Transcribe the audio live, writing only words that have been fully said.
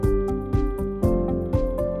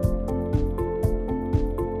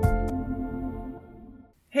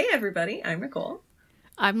everybody, I'm Nicole.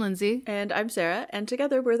 I'm Lindsay. And I'm Sarah, and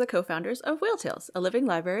together we're the co-founders of Whale Tales, a living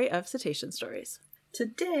library of cetacean stories.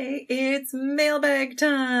 Today it's mailbag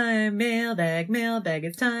time! Mailbag,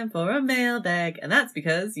 it's time for a mailbag. And that's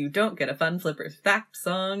because you don't get a fun Flippers fact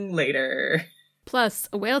song later. Plus,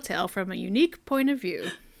 a whale tale from a unique point of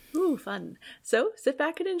view. Ooh, fun. So sit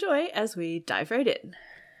back and enjoy as we dive right in.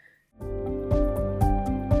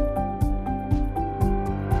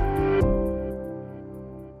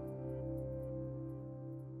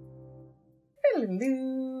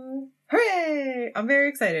 Hooray! I'm very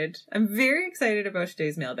excited. I'm very excited about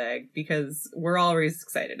today's mailbag because we're always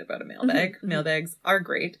excited about a mailbag. Mailbags are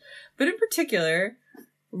great. But in particular,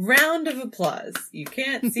 round of applause. You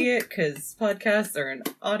can't see it because podcasts are an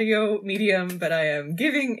audio medium, but I am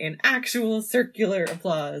giving an actual circular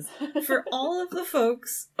applause for all of the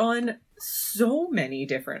folks on so many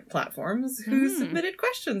different platforms who submitted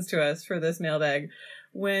questions to us for this mailbag.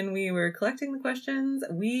 When we were collecting the questions,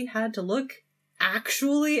 we had to look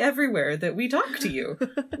actually everywhere that we talk to you,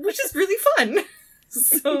 which is really fun.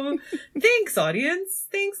 So thanks, audience.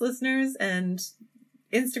 Thanks, listeners and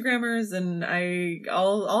Instagrammers and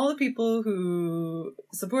all the people who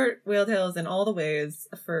support Whale Tales in all the ways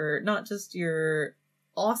for not just your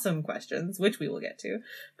awesome questions, which we will get to,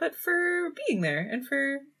 but for being there and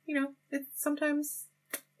for, it's sometimes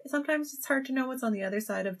it's hard to know what's on the other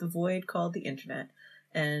side of the void called the internet.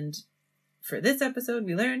 And for this episode,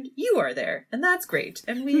 we learned you are there, and that's great,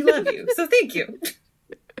 and we love you, so thank you.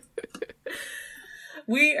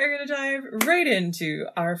 We are going to dive right into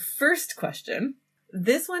our first question.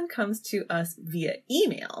 This one comes to us via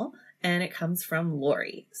email, and it comes from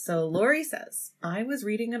Lori. So Lori says, I was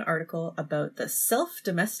reading an article about the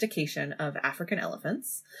self-domestication of African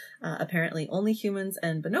elephants. Apparently only humans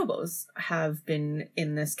and bonobos have been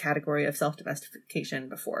in this category of self-domestication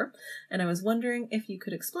before. And I was wondering if you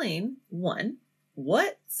could explain, 1,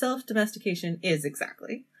 what self-domestication is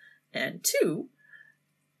exactly, and 2,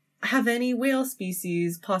 have any whale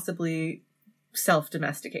species possibly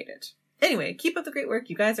self-domesticated? Anyway, keep up the great work.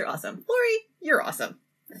 You guys are awesome. Lori, you're awesome.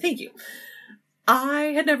 Thank you.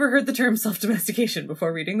 I had never heard the term self-domestication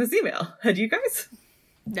before reading this email. Had you guys?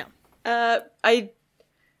 No. I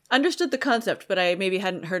understood the concept, but I maybe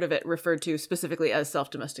hadn't heard of it referred to specifically as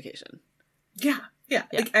self-domestication. Yeah.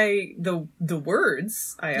 Like the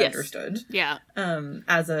words I understood. Yeah.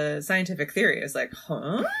 As a scientific theory, I was like,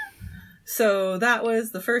 huh? So that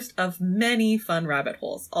was the first of many fun rabbit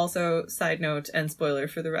holes. Also, side note and spoiler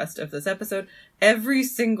for the rest of this episode, every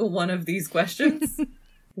single one of these questions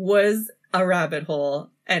was a rabbit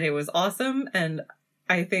hole, and it was awesome. And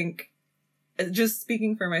I think, just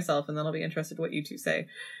speaking for myself, and then I'll be interested what you two say,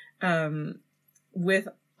 with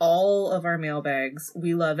all of our mailbags,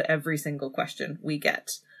 we love every single question we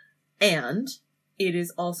get. And it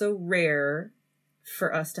is also rare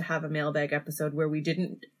for us to have a mailbag episode where we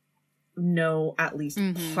didn't know at least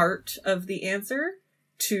part of the answer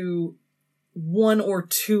to 1 or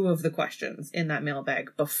 2 of the questions in that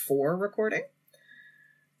mailbag before recording.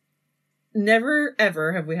 Never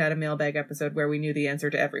ever have we had a mailbag episode where we knew the answer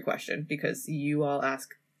to every question, because you all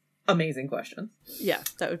ask amazing questions. Yeah,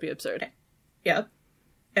 that would be absurd. Yep.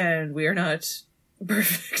 And we are not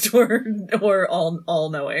perfect or all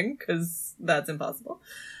knowing, because that's impossible.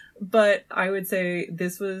 But I would say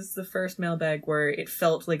this was the first mailbag where it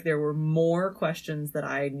felt like there were more questions that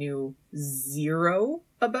I knew 0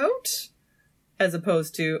 about, as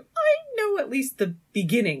opposed to, I know at least the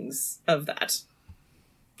beginnings of that.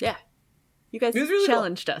 Yeah. You guys really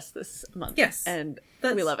challenged us this month. Yes. And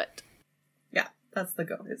we love it. Yeah, that's the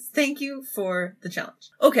goal. Thank you for the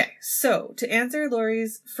challenge. Okay, so to answer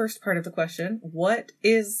Lori's first part of the question, what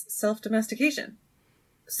is self-domestication?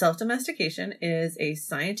 Self-domestication is a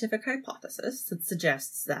scientific hypothesis that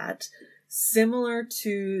suggests that, similar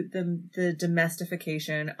to the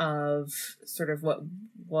domestication of sort of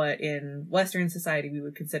what in Western society we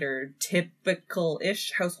would consider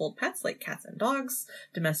typical-ish household pets, like cats and dogs,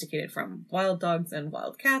 domesticated from wild dogs and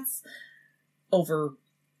wild cats, over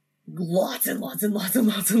lots and lots and lots and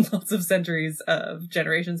lots and lots of centuries of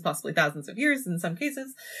generations, possibly thousands of years in some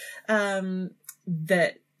cases,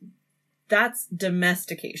 that's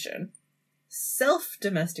domestication.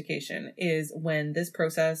 Self-domestication is when this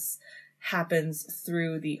process happens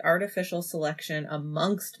through the artificial selection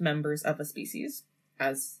amongst members of a species,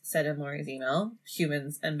 as said in Lori's email,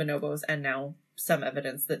 humans and bonobos, and now some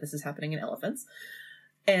evidence that this is happening in elephants.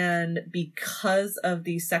 And because of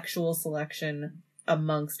the sexual selection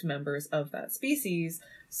amongst members of that species,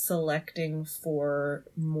 selecting for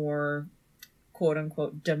more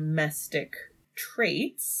quote-unquote domestic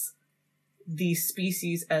traits, the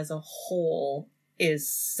species as a whole is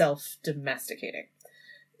self-domesticating.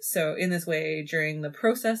 So in this way, during the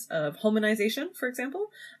process of hominization, for example,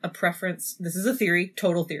 a preference, this is a theory,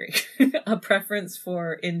 total theory, a preference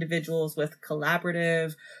for individuals with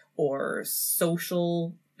collaborative or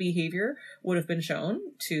social behavior would have been shown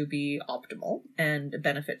to be optimal and a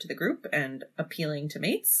benefit to the group and appealing to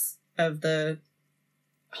mates of the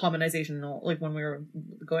hominization, like when we were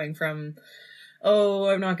going from,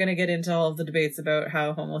 I'm not going to get into all of the debates about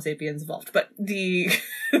how Homo sapiens evolved, but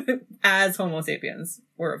as Homo sapiens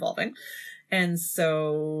were evolving. And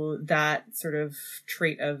so that sort of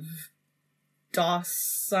trait of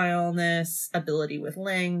docileness, ability with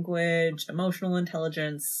language, emotional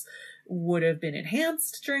intelligence would have been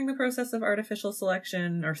enhanced during the process of artificial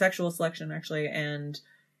selection, or sexual selection, actually, and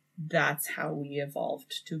that's how we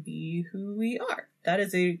evolved to be who we are. That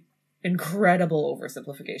is a incredible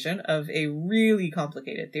oversimplification of a really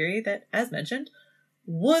complicated theory that, as mentioned,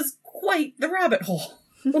 was quite the rabbit hole.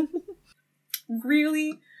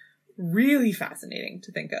 Really, really fascinating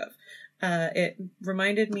to think of. It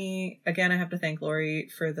reminded me, again, I have to thank Lori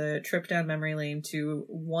for the trip down memory lane to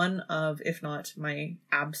one of, if not my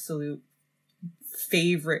absolute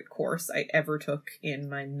favorite course I ever took in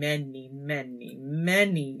my many, many,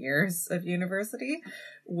 many years of university,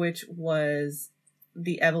 which was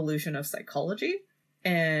the evolution of psychology.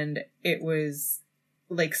 And it was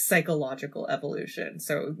like psychological evolution.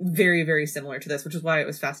 So very, very similar to this, which is why it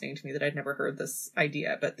was fascinating to me that I'd never heard this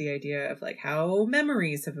idea, but the idea of like how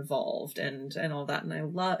memories have evolved and all that. And I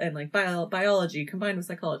love, and like biology combined with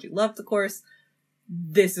psychology. Loved the course.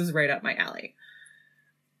 This is right up my alley.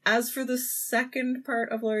 As for the second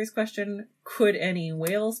part of Lori's question, could any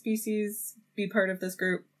whale species be part of this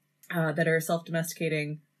group that are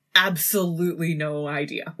self-domesticating? Absolutely no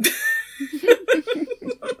idea.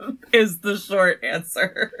 Is the short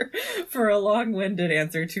answer for a long-winded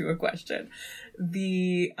answer to a question.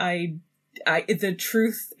 The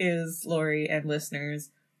truth is, Lori and listeners,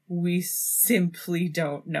 we simply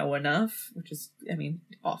don't know enough, which is, I mean,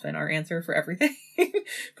 often our answer for everything,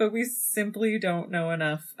 but we simply don't know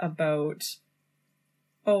enough about,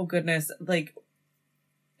 oh goodness, like,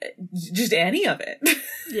 just any of it.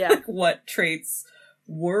 Yeah. Like what traits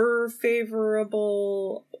were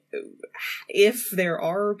favorable, if there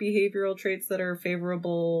are behavioral traits that are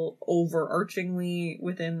favorable overarchingly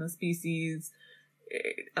within the species,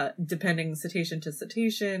 depending cetacean to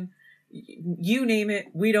cetacean, you name it,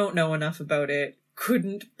 we don't know enough about it.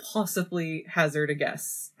 Couldn't possibly hazard a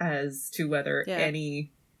guess as to whether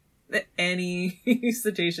any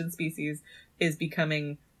cetacean species is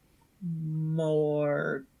becoming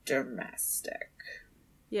more domestic.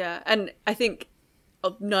 Yeah, and I think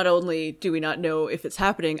not only do we not know if it's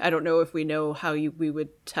happening, I don't know if we know how we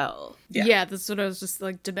would tell. Yeah, that's what I was just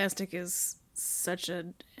like, domestic is such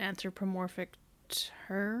an anthropomorphic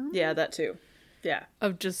term. Yeah, that too. Yeah.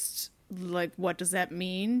 Of just, like, what does that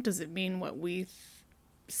mean? Does it mean what we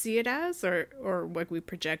see it as? Or what we're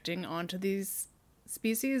projecting onto these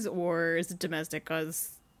species? Or is it domestic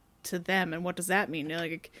as to them? And what does that mean?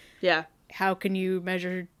 Like, yeah. How can you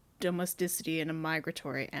measure domesticity in a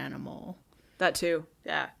migratory animal? That too,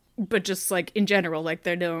 yeah. But just, like, in general, like,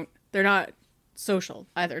 they're not social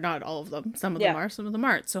either. Not all of them. Some of them are, some of them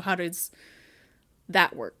aren't. So how does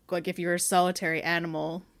that work? Like, if you're a solitary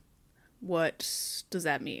animal, what does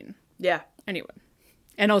that mean? Yeah. Anyway.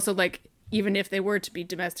 And also, like, even if they were to be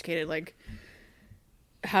domesticated, like,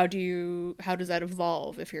 how does that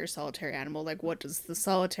evolve if you're a solitary animal? Like, what does the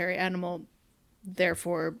solitary animal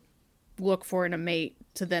therefore look for in a mate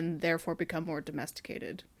to then therefore become more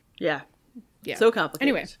domesticated? Yeah. Yeah. So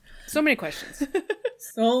complicated. Anyway, so many questions.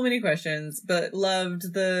 So many questions, but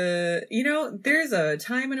loved there's a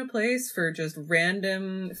time and a place for just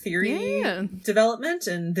random theory development,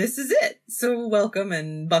 and this is it. So welcome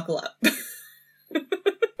and buckle up.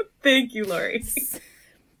 Thank you, Lori.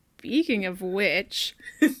 Speaking of which,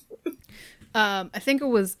 I think it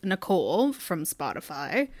was Nicole from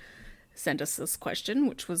Spotify sent us this question,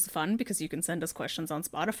 which was fun because you can send us questions on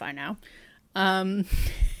Spotify now.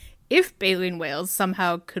 If baleen whales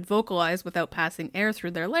somehow could vocalize without passing air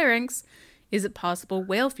through their larynx, is it possible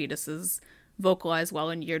whale fetuses vocalize while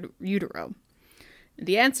in utero?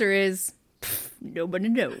 The answer is, nobody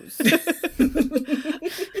knows.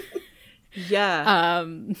 Yeah.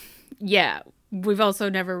 Yeah. We've also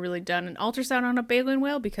never really done an ultrasound on a baleen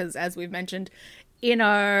whale because, as we've mentioned in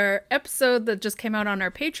our episode that just came out on our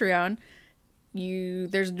Patreon,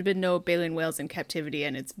 there's been no baleen whales in captivity,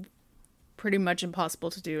 and it's pretty much impossible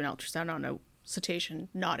to do an ultrasound on a cetacean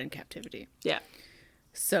not in captivity. Yeah.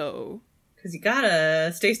 So, because you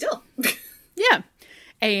gotta stay still. Yeah.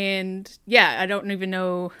 And yeah, I don't even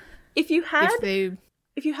know if you had If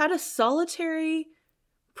they a solitary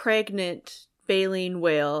pregnant baleen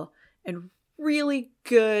whale and really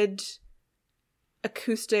good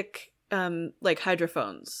acoustic like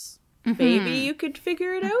hydrophones, maybe you could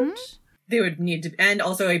figure it out. They would need to, and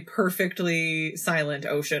also a perfectly silent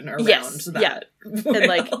ocean around that. And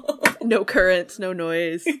like no currents, no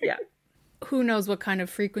noise. Yeah. Who knows what kind of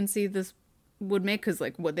frequency this would make? Because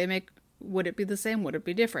like, would it be the same? Would it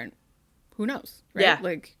be different? Who knows? Right? Yeah.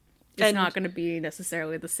 Like, it's not going to be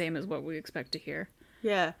necessarily the same as what we expect to hear.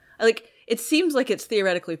 Yeah. Like, it seems like it's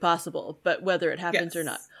theoretically possible, but whether it happens or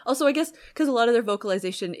not. Also, I guess, because a lot of their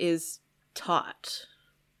vocalization is taught.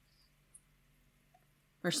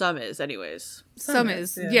 Or some is, anyways. Some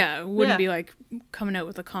is. Yeah. It wouldn't be like coming out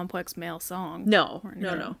with a complex male song. No.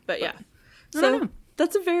 But yeah. So,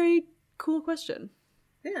 that's a very cool question.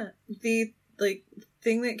 Yeah. The, like,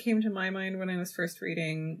 thing that came to my mind when I was first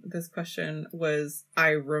reading this question was I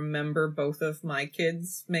remember both of my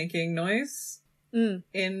kids making noise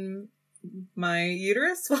in my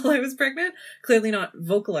uterus while I was pregnant. Clearly not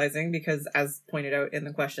vocalizing because, as pointed out in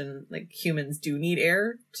the question, like, humans do need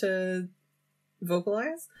air to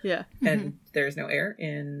vocalize. Yeah. And there's no air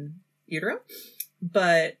in utero.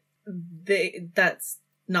 But that's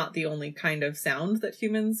not the only kind of sound that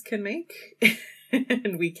humans can make.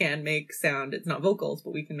 And we can make sound. It's not vocals,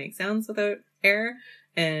 but we can make sounds without air.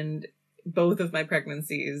 And both of my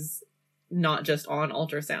pregnancies, not just on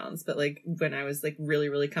ultrasounds, but like when I was like really,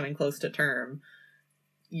 really coming close to term,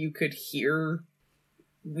 you could hear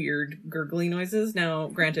weird gurgly noises. Now,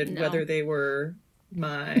 granted, whether they were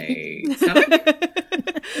my stomach,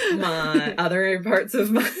 my other parts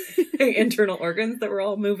of my internal organs that were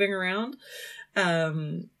all moving around.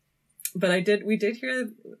 But we did hear,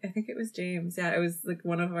 I think it was James. Yeah, it was like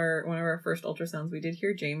one of our first ultrasounds. We did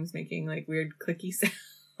hear James making like weird clicky sounds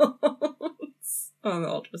on the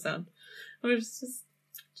ultrasound. It was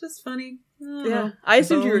just funny. I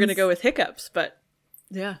assumed you were going to go with hiccups, but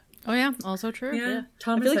yeah. Oh yeah, also true. Yeah.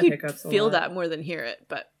 I feel like you feel that more than hear it,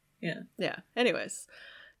 but yeah. Anyways,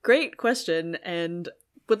 great question, and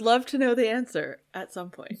would love to know the answer at some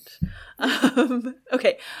point.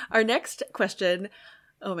 Okay, our next question.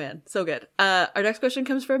 Oh man, so good. Our next question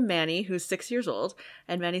comes from Manny, who's 6 years old.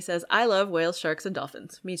 And Manny says, I love whales, sharks, and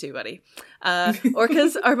dolphins. Me too, buddy.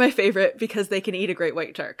 Orcas are my favorite because they can eat a great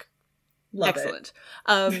white shark. Love Excellent.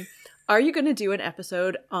 Are you going to do an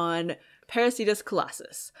episode on Parasitus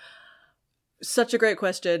colossus? Such a great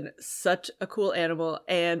question. Such a cool animal.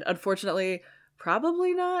 And unfortunately,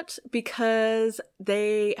 probably not, because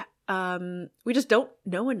we just don't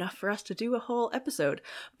know enough for us to do a whole episode.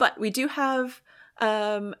 But we do have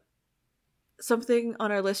something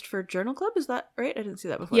on our list for Journal Club. Is that right? I didn't see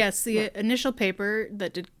that before. Yes, the initial paper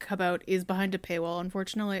that did come out is behind a paywall,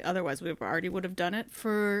 unfortunately. Otherwise, we already would have done it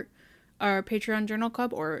for our Patreon Journal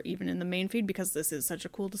Club or even in the main feed, because this is such a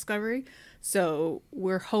cool discovery. So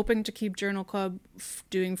we're hoping to keep Journal Club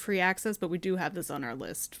doing free access, but we do have this on our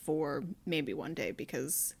list for maybe one day,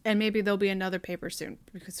 and maybe there'll be another paper soon,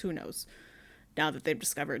 because who knows now that they've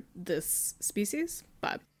discovered this species.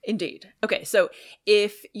 But indeed. Okay, so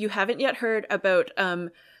if you haven't yet heard about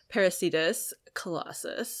Parasitus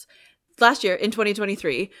colossus, last year in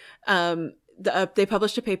 2023, they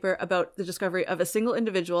published a paper about the discovery of a single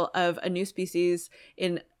individual of a new species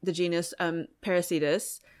in the genus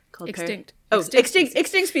Parasitus called extinct.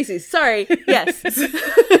 Extinct species. Sorry. Yes.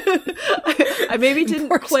 I maybe didn't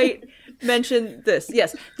quite mention this.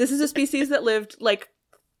 Yes, this is a species that lived like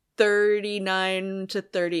 39 to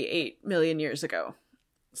 38 million years ago.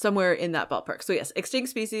 Somewhere in that ballpark. So yes, extinct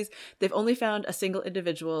species. They've only found a single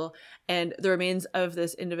individual, and the remains of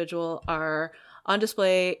this individual are on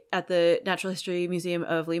display at the Natural History Museum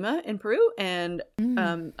of Lima in Peru, and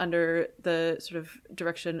under the sort of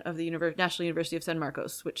direction of the National University of San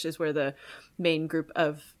Marcos, which is where the main group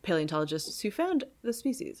of paleontologists who found the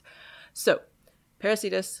species. So,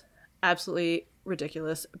 Parasitus, absolutely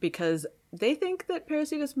ridiculous, because they think that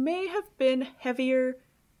Parasitus may have been heavier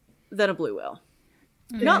than a blue whale.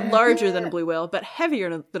 Yeah. Not larger than a blue whale, but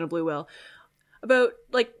heavier than a blue whale. About,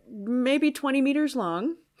 like, maybe 20 meters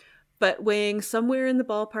long, but weighing somewhere in the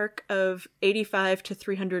ballpark of 85 to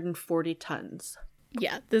 340 tons.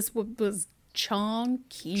 Yeah, this was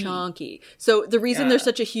chonky. So the reason there's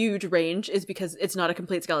such a huge range is because it's not a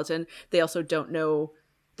complete skeleton. They also don't know,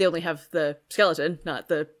 they only have the skeleton, not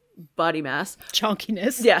the body mass.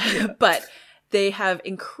 Chonkiness. Yeah. But they have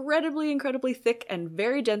incredibly, incredibly thick and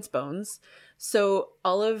very dense bones. So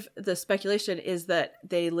all of the speculation is that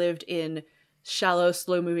they lived in shallow,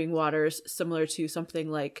 slow-moving waters, similar to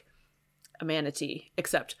something like a manatee,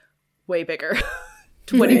 except way bigger.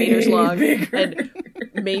 20 meters long bigger. and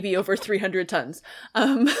maybe over 300 tons.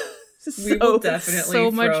 We will definitely so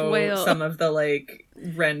much throw whale. some of the like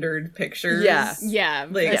rendered pictures. Yeah. Yeah,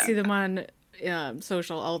 Like- I see them on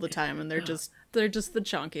social all the time, and they're just the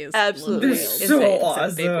chunkiest. Absolutely. little They're whales. so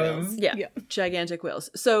Except big whales. awesome. Yeah, gigantic whales.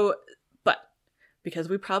 So, but because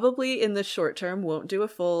we probably in the short term won't do a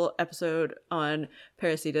full episode on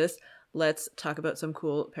Paracetus, let's talk about some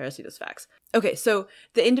cool Paracetus facts. Okay, so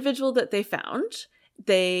the individual that they found,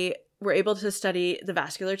 they were able to study the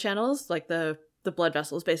vascular channels, like the blood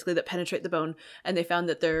vessels basically that penetrate the bone, and they found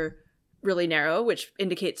that they're really narrow, which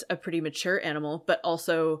indicates a pretty mature animal, but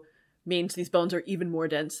also means these bones are even more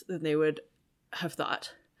dense than they would have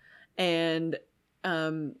thought. And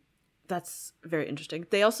that's very interesting.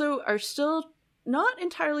 They also are still not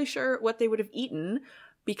entirely sure what they would have eaten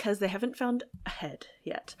because they haven't found a head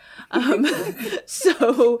yet.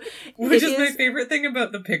 So Which it is my favorite thing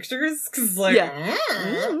about the pictures, because like, Yeah.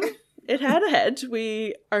 It had a head,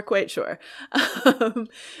 we are quite sure.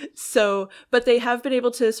 But they have been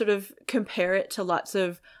able to sort of compare it to lots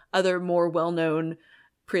of other more well-known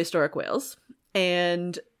prehistoric whales.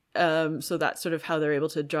 And so that's sort of how they're able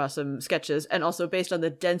to draw some sketches. And also based on the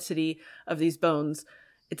density of these bones,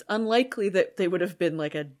 it's unlikely that they would have been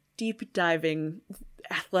like a deep diving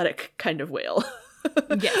athletic kind of whale.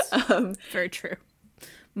 Yes, very true.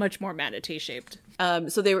 Much more manatee shaped.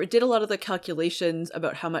 So they did a lot of the calculations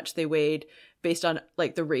about how much they weighed based on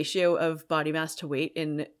like the ratio of body mass to weight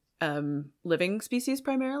in living species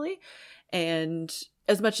primarily. And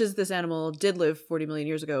as much as this animal did live 40 million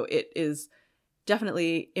years ago, it is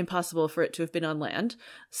definitely impossible for it to have been on land.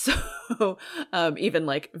 So even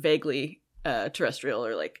like vaguely terrestrial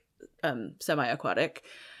or like semi-aquatic.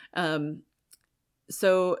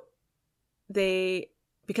 So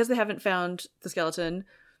because they haven't found the skeleton,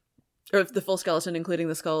 or the full skeleton, including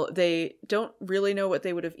the skull, they don't really know what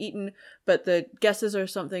they would have eaten, but the guesses are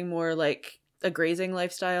something more like a grazing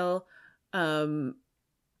lifestyle,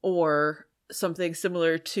 or something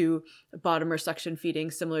similar to bottom or suction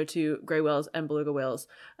feeding, similar to gray whales and beluga whales,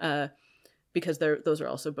 because those are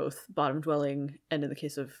also both bottom dwelling, and in the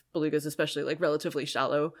case of belugas, especially like relatively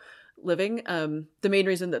shallow living. The main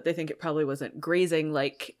reason that they think it probably wasn't grazing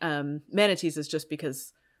like manatees is just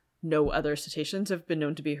because no other cetaceans have been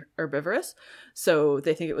known to be herbivorous. So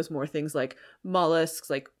they think it was more things like mollusks,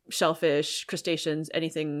 like shellfish, crustaceans,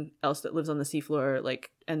 anything else that lives on the seafloor,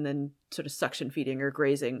 like, and then sort of suction feeding or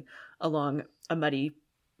grazing along a muddy,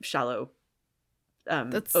 shallow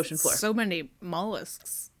That's ocean floor. so many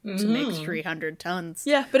mollusks to make 300 tons.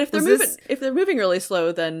 Yeah, but if they're moving really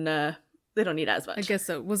slow, then they don't need as much. I guess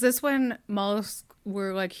so. Was this when mollusks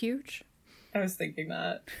were like huge? I was thinking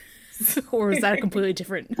that. Or was that a completely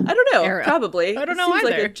different I don't know. era? Probably. I don't It know seems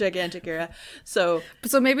like either. a gigantic era. So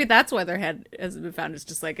maybe that's why their head has been found is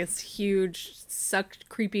just like this huge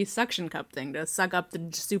creepy suction cup thing to suck up the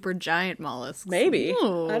super giant mollusks. maybe.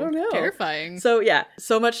 Ooh, I don't know. Terrifying. So yeah,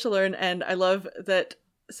 so much to learn, and I love that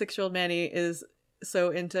 6-year-old Manny is so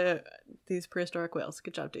into these prehistoric whales.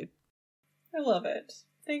 Good job, dude. I love it.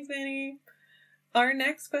 Thanks, Manny. Our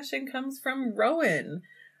next question comes from Rowan.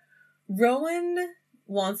 Rowan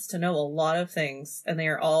wants to know a lot of things, and they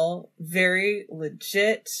are all very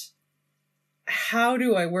legit. How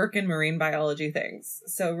do I work in marine biology things?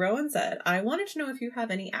 So Rowan said, I wanted to know if you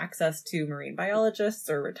have any access to marine biologists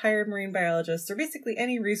or retired marine biologists, or basically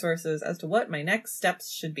any resources as to what my next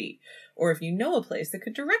steps should be, or if you know a place that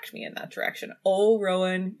could direct me in that direction. Oh,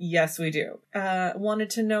 Rowan, yes, we do. Wanted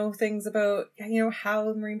to know things about,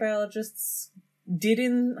 how marine biologists did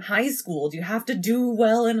in high school. Do you have to do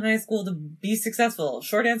well in high school to be successful?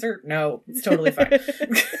 Short answer, no. It's totally fine.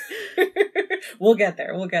 We'll get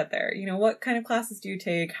there. What kind of classes do you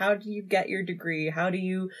take? How do you get your degree? How do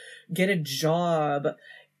you get a job?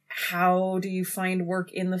 How do you find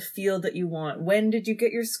work in the field that you want? When did you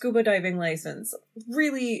get your scuba diving license?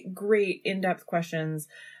 Really great in-depth questions.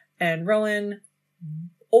 And Rowan,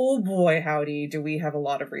 oh boy, howdy, do we have a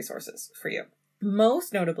lot of resources for you.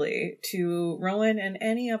 Most notably to Rowan and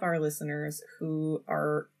any of our listeners who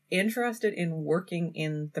are interested in working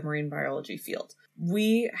in the marine biology field.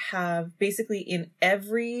 We have basically in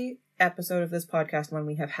every episode of this podcast when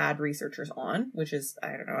we have had researchers on, which is,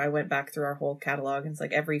 I don't know, I went back through our whole catalog and it's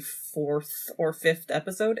like every 4th or 5th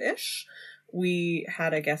episode-ish, we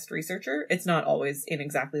had a guest researcher. It's not always in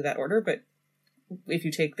exactly that order, but if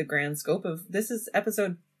you take the grand scope of, this is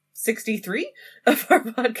episode 63 of our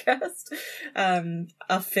podcast,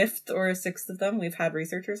 a 5th or a 6th of them we've had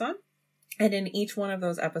researchers on. And in each one of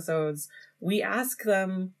those episodes, we ask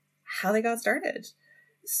them how they got started.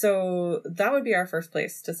 So that would be our first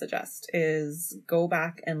place to suggest, is go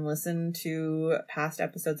back and listen to past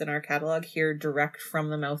episodes in our catalog, hear direct from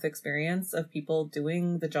the mouth experience of people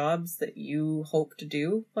doing the jobs that you hope to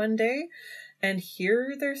do one day, and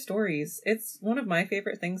hear their stories. It's one of my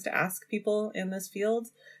favorite things to ask people in this field,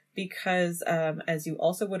 because as you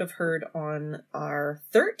also would have heard on our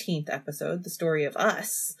 13th episode, the story of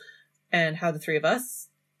us, and how the three of us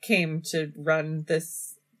came to run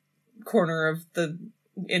this corner of the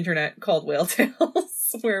internet called Whale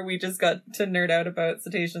Tales, where we just got to nerd out about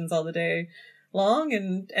cetaceans all the day long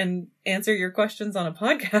and answer your questions on a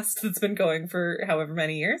podcast that's been going for however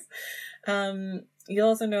many years. You'll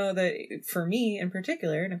also know that for me in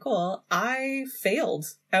particular, Nicole, I failed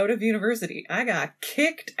out of university. I got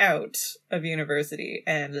kicked out of university,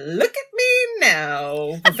 and look at me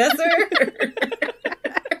now, professor.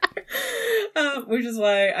 Which is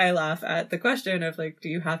why I laugh at the question of, like, do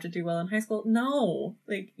you have to do well in high school? No.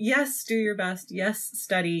 Like, yes, do your best. Yes,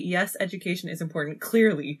 study. Yes, education is important,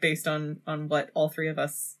 clearly, based on what all three of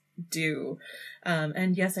us do.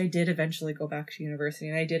 And yes, I did eventually go back to university,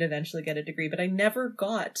 and I did eventually get a degree, but I never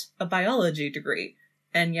got a biology degree.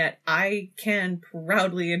 And yet I can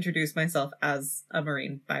proudly introduce myself as a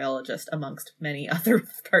marine biologist amongst many other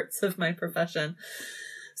parts of my profession.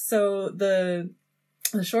 So the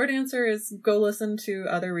short answer is go listen to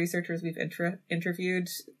other researchers we've interviewed,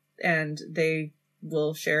 and they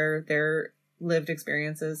will share their lived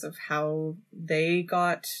experiences of how they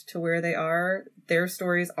got to where they are. Their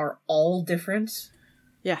stories are all different.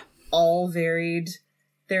 Yeah. All varied.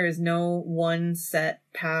 There is no one set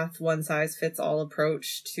path, one size fits all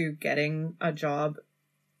approach to getting a job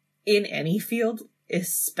in any field,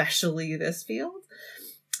 especially this field.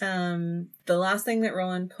 The last thing that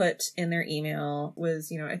Rowan put in their email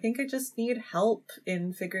was, I think I just need help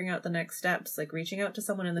in figuring out the next steps, like reaching out to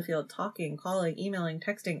someone in the field, talking, calling, emailing,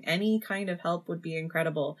 texting, any kind of help would be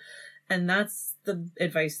incredible. And that's the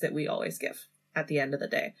advice that we always give at the end of the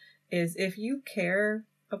day, is if you care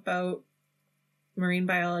about marine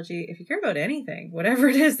biology, if you care about anything, whatever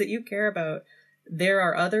it is that you care about, there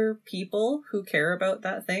are other people who care about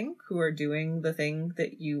that thing, who are doing the thing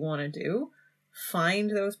that you want to do.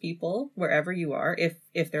 Find those people wherever you are.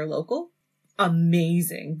 If they're local,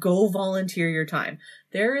 amazing. Go volunteer your time.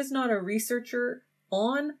 There is not a researcher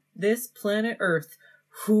on this planet Earth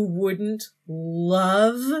who wouldn't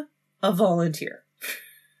love a volunteer.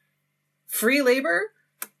 Free labor?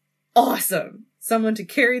 Awesome. Someone to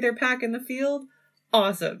carry their pack in the field?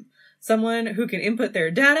 Awesome. Someone who can input their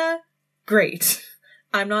data? Great.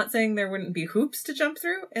 I'm not saying there wouldn't be hoops to jump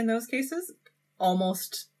through in those cases.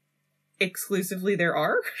 Almost exclusively there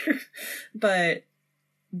are. But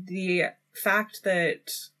the fact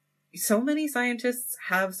that so many scientists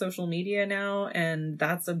have social media now, and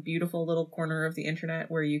that's a beautiful little corner of the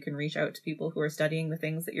internet where you can reach out to people who are studying the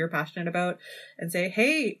things that you're passionate about and say,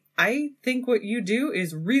 hey, I think what you do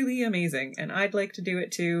is really amazing and I'd like to do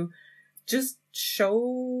it too. Just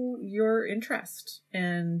show your interest,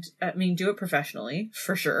 and do it professionally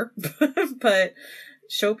for sure, but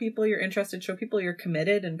show people you're interested, show people you're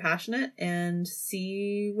committed and passionate, and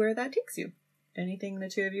see where that takes you. Anything the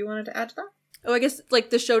two of you wanted to add to that? Oh, I guess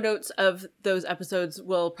the show notes of those episodes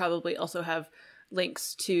will probably also have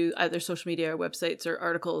links to either social media or websites or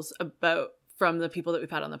articles from the people that we've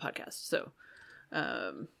had on the podcast. So,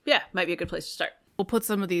 might be a good place to start. We'll put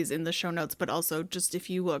some of these in the show notes, but also just if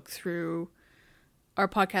you look through our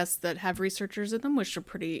podcasts that have researchers in them, which are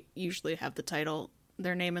usually have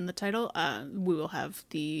their name in the title, we will have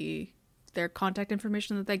their contact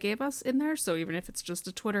information that they gave us in there. So even if it's just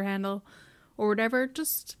a Twitter handle or whatever,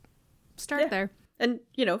 just start there. And,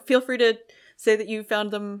 feel free to say that you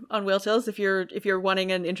found them on Whale Tales if you're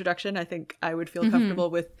wanting an introduction. I think I would feel comfortable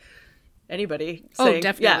with anybody saying,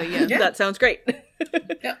 definitely, yeah. That sounds great.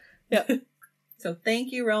 Yeah. So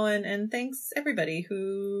thank you, Rowan, and thanks everybody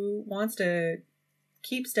who wants to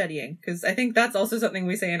keep studying, because I think that's also something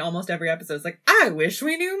we say in almost every episode. It's like, I wish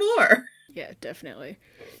we knew more. Yeah, definitely.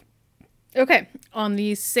 Okay, on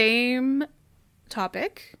the same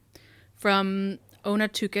topic, from Ona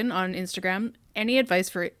Tukin on Instagram, any advice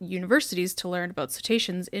for universities to learn about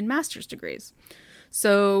cetaceans in master's degrees?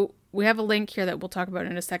 So we have a link here that we'll talk about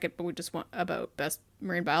in a second, but we just want about best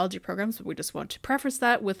marine biology programs. But we just want to preface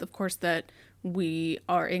that with, of course, that we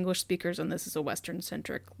are English speakers and this is a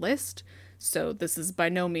Western-centric list. So this is by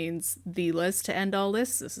no means the list to end all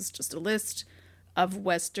lists. This is just a list of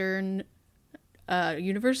Western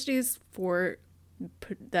universities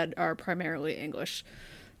that are primarily English.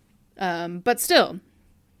 But still,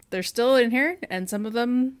 they're still in here, and some of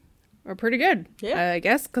them are pretty good, Yeah. I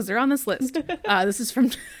guess, because they're on this list. This is from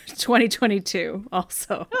 2022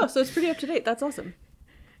 also. Oh, so it's pretty up to date. That's awesome.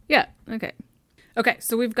 Yeah, okay. Okay,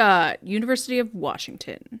 so we've got University of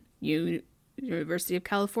Washington, University of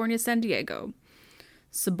California, San Diego,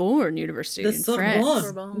 Sorbonne University in France.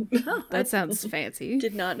 Sorbonne. Oh, That sounds fancy.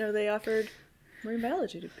 did not know they offered marine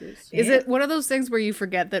biology degrees. Is it one of those things where you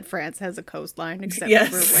forget that France has a coastline, except Yes.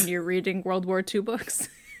 for when you're reading World War II books?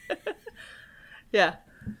 Yeah.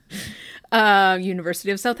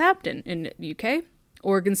 University of Southampton in UK,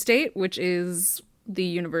 Oregon State, which is the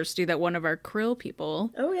university that one of our Krill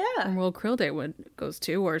people Oh, yeah. on World Krill Day goes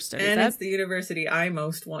to or studies And at. it's the university I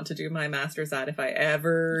most want to do my master's at if I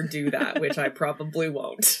ever do that, which I probably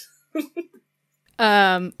won't.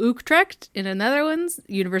 Utrecht in the Netherlands,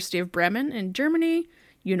 University of Bremen in Germany,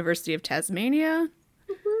 University of Tasmania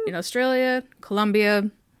in Australia,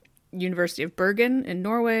 Columbia, University of Bergen in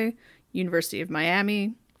Norway, University of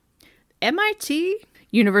Miami, MIT,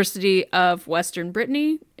 University of Western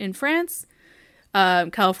Brittany in France,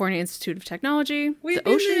 California Institute of Technology, We've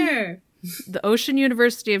been there. the Ocean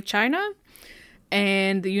University of China,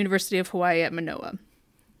 and the University of Hawaii at Manoa.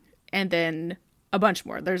 And then a bunch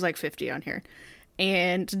more. There's like 50 on here.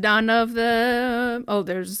 And none of the...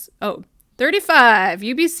 there's 35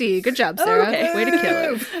 UBC. Good job, Sarah. okay. Way to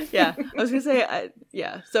kill it. Yeah. I was going to say,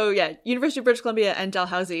 yeah. So, yeah, University of British Columbia and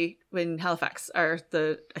Dalhousie in Halifax are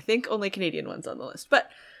the, I think, only Canadian ones on the list. But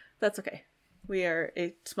that's okay. We are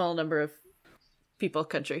a small number of people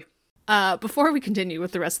country. Before we continue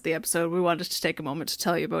with the rest of the episode, we wanted to take a moment to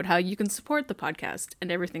tell you about how you can support the podcast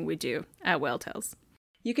and everything we do at Whale Tales.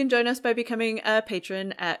 You can join us by becoming a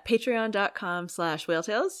patron at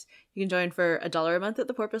patreon.com/whaletales. You can join for $1 a month at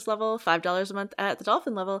the porpoise level, $5 a month at the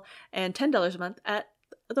dolphin level, and $10 a month at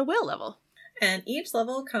the whale level. And each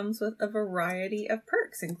level comes with a variety of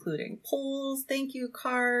perks, including polls, thank you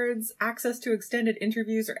cards, access to extended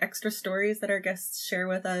interviews or extra stories that our guests share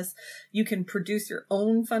with us. You can produce your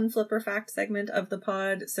own Fun Flipper Fact segment of the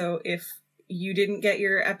pod. So if you didn't get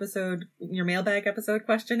your mailbag episode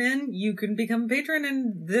question in, you can become a patron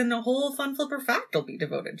and then a whole Fun Flipper Fact will be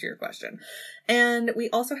devoted to your question. And we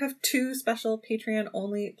also have 2 special Patreon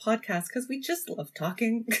only podcasts because we just love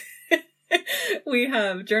talking. We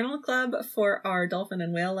have Journal Club for our dolphin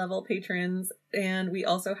and whale level patrons, and we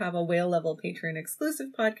also have a whale level patron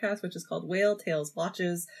exclusive podcast, which is called Whale Tales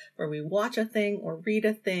Watches, where we watch a thing or read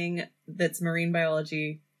a thing that's marine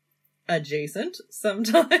biology adjacent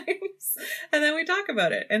sometimes, and then we talk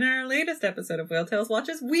about it. And in our latest episode of Whale Tales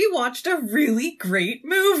Watches, we watched a really great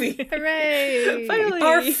movie. Hooray! Finally!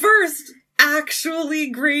 Our first actually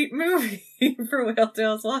great movie for Whale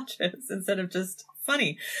Tales Watches, instead of just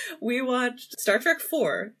funny. We watched Star Trek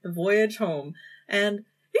IV, The Voyage Home, and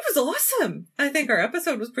it was awesome. I think our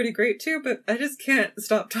episode was pretty great too, but I just can't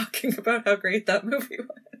stop talking about how great that movie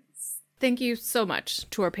was. Thank you so much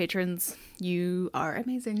to our patrons. You are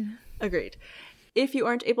amazing. Agreed. If you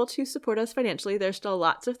aren't able to support us financially, there's still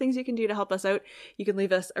lots of things you can do to help us out. You can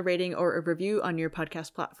leave us a rating or a review on your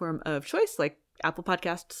podcast platform of choice, like Apple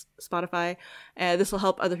Podcasts, Spotify. This will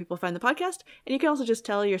help other people find the podcast. And you can also just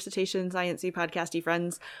tell your Cetaceans, INC podcasty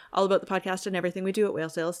friends all about the podcast and everything we do at Whale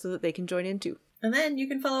Sales so that they can join in too. And then you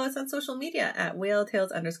can follow us on social media at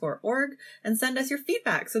whaletales_org and send us your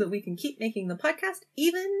feedback so that we can keep making the podcast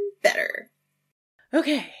even better.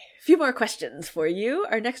 Okay, a few more questions for you.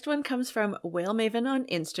 Our next one comes from Whale Maven on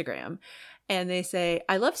Instagram. And they say,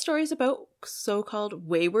 I love stories about so-called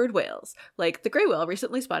wayward whales, like the gray whale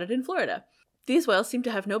recently spotted in Florida. These whales seem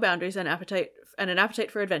to have no boundaries and an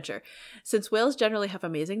appetite for adventure. Since whales generally have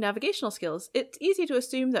amazing navigational skills, it's easy to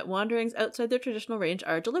assume that wanderings outside their traditional range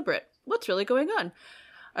are deliberate. What's really going on?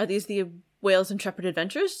 Are these the whales' intrepid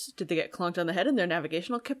adventures? Did they get clonked on the head and their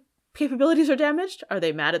navigational capabilities are damaged? Are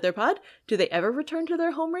they mad at their pod? Do they ever return to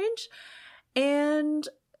their home range? And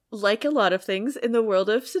like a lot of things in the world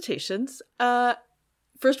of cetaceans,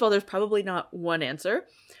 first of all, there's probably not one answer.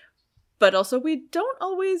 But also, we don't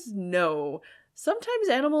always know. Sometimes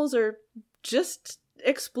animals are just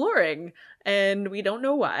exploring, and we don't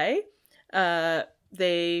know why. They're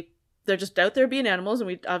just out there being animals, and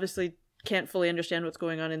we obviously can't fully understand what's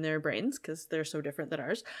going on in their brains because they're so different than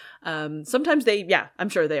ours. Sometimes I'm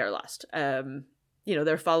sure they are lost.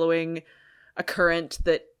 They're following a current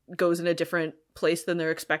that goes in a different place than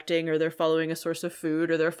they're expecting, or they're following a source of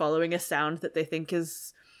food, or they're following a sound that they think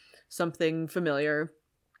is something familiar.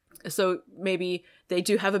 So maybe they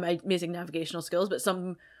do have amazing navigational skills, but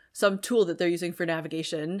some tool that they're using for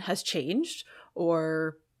navigation has changed,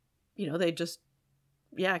 or, they just,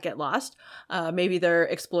 get lost. Maybe they're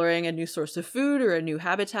exploring a new source of food or a new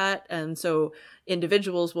habitat. And so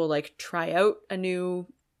individuals will try out a new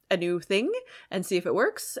a new thing and see if it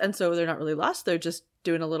works. And so they're not really lost. They're just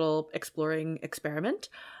doing a little exploring experiment.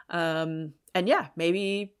 And yeah,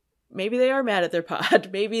 maybe they are mad at their pod.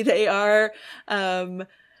 Maybe they are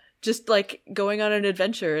just like going on an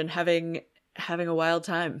adventure and having a wild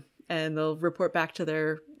time. And they'll report back to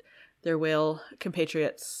their whale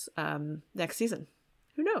compatriots next season.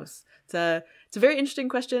 Who knows? It's a very interesting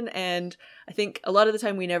question, and I think a lot of the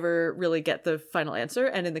time we never really get the final answer.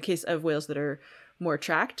 And in the case of whales that are more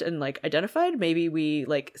tracked and like identified, maybe we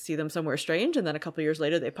like see them somewhere strange, and then a couple years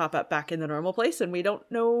later they pop up back in the normal place, and we don't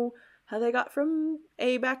know how they got from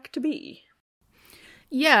A back to B.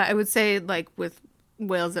 Yeah, I would say like with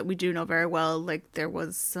whales that we do know very well, like there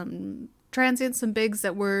was some transients, some bigs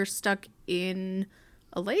that were stuck in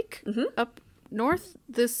a lake up north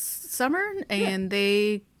this summer, and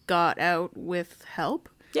they got out with help.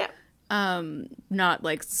 Yeah. Not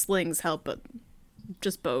like slings help, but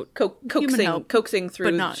just boat. Coaxing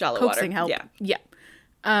through shallow coaxing water. Help. Yeah.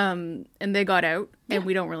 And they got out, and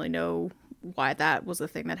we don't really know why that was a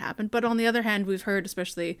thing that happened. But on the other hand, we've heard,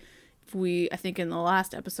 especially I think in the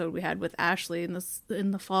last episode we had with Ashley in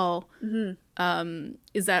the fall,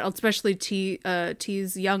 is that especially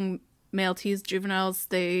T's young male T's juveniles,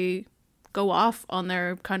 they go off on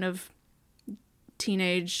their kind of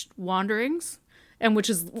teenage wanderings, and which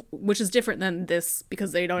is different than this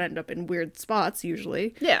because they don't end up in weird spots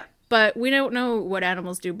usually. Yeah. But we don't know what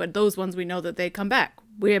animals do, but those ones we know that they come back.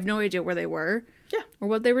 We have no idea where they were. Yeah. Or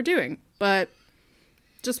what they were doing. But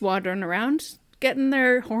just wandering around, getting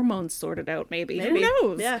their hormones sorted out, maybe. Who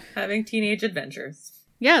knows? Yeah. Having teenage adventures.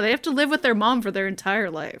 Yeah, they have to live with their mom for their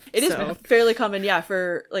entire life. It is fairly common,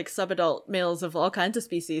 for like subadult males of all kinds of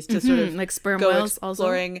species to sort of like sperm go whales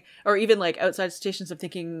exploring, also. Or even like outside stations. I'm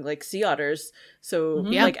thinking like sea otters. So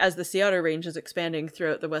like as the sea otter range is expanding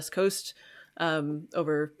throughout the West Coast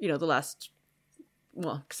over the last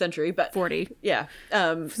century, but 40,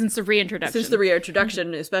 since the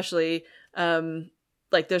reintroduction, especially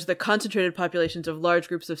like there's the concentrated populations of large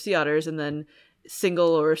groups of sea otters, and then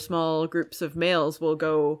single or small groups of males will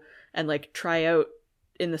go and like try out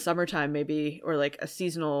in the summertime maybe, or like a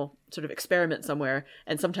seasonal sort of experiment somewhere,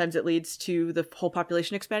 and sometimes it leads to the whole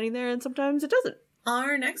population expanding there, and sometimes it doesn't.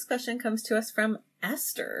 Our next question comes to us from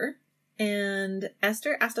Esther, and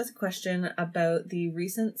Esther asked us a question about the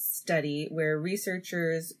recent study where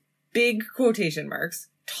researchers, big quotation marks,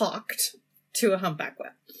 talked to a humpback whale.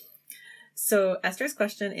 So Esther's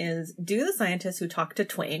question is, do the scientists who talked to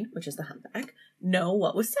Twain, which is the humpback, know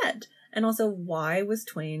what was said? And also, why was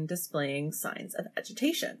Twain displaying signs of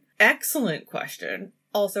agitation? Excellent question.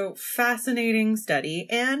 Also, fascinating study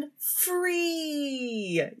and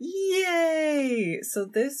free! Yay! So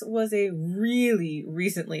this was a really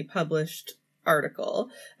recently published article.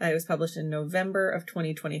 It was published in November of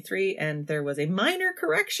 2023, and there was a minor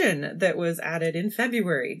correction that was added in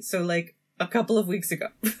February. So like a couple of weeks ago.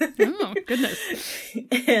 Oh, goodness.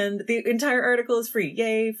 And the entire article is free.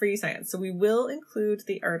 Yay, free science. So we will include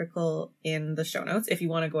the article in the show notes if you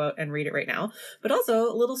want to go out and read it right now. But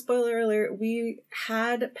also, a little spoiler alert, we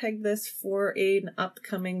had pegged this for an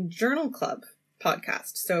upcoming Journal Club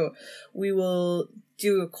podcast. So we will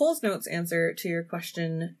do a Cole's Notes answer to your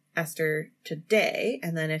question, Esther, today.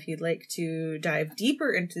 And then if you'd like to dive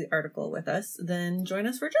deeper into the article with us, then join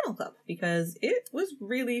us for Journal Club, because it was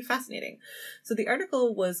really fascinating. So the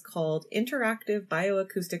article was called Interactive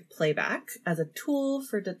Bioacoustic Playback as a Tool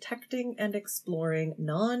for Detecting and Exploring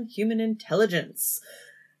Non-Human Intelligence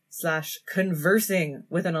 / Conversing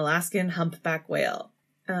with an Alaskan Humpback Whale.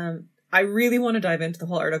 I really want to dive into the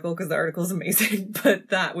whole article because the article is amazing, but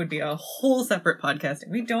that would be a whole separate podcast,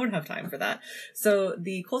 and we don't have time for that. So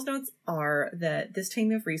the Cole's Notes are that this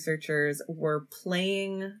team of researchers were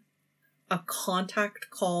playing a contact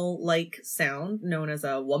call-like sound known as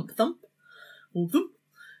a whump thump. Whoop thump.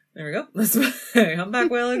 There we go. That's my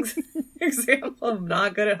humpback whale example. I'm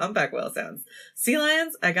not good at humpback whale sounds. Sea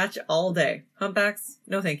lions, I got you all day. Humpbacks,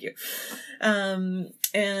 no thank you.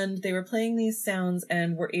 And they were playing these sounds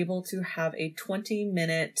and were able to have a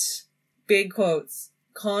 20-minute, big quotes,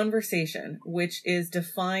 conversation, which is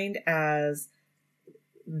defined as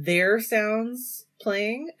their sounds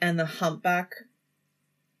playing and the humpback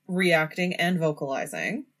reacting and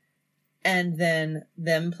vocalizing. And then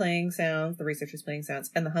them playing sounds, the researchers playing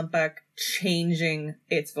sounds, and the humpback changing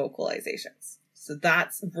its vocalizations. So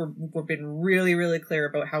we've been really, really clear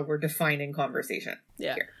about how we're defining conversation.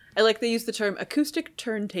 Yeah. Here. I like they use the term acoustic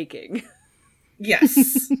turn taking.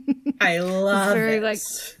 Yes. I love it's very, it. Like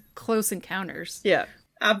close encounters. Yeah.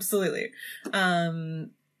 Absolutely.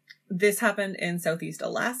 This happened in Southeast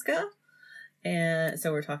Alaska. And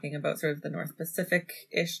so we're talking about sort of the North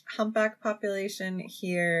Pacific-ish humpback population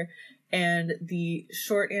here. And the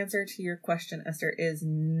short answer to your question, Esther, is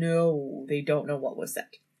no, they don't know what was said.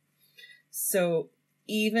 So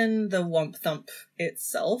even the wump thump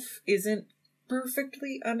itself isn't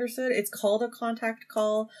perfectly understood. It's called a contact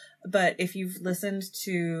call, but if you've listened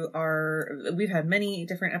to we've had many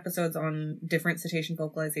different episodes on different cetacean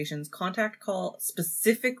vocalizations. Contact call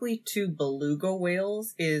specifically to beluga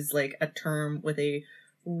whales is like a term with a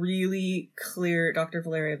really clear, Dr.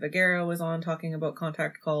 Valeria Viguera was on talking about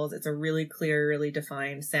contact calls. It's a really clear, really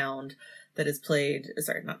defined sound that is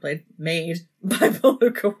made by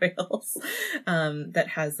beluga whales, that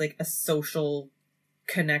has like a social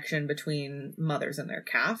connection between mothers and their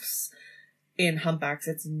calves. In humpbacks,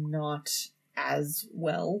 it's not as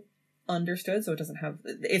well understood, so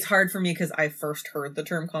it's hard for me because I first heard the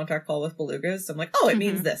term contact call with belugas, so I'm like, oh, it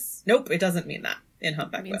means this. Nope, it doesn't mean that in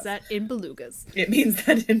humpback whales. It means that in belugas. It means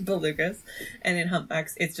that in belugas. And in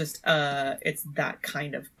humpbacks, it's just, it's that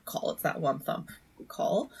kind of call. It's that wump thump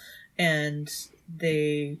call. And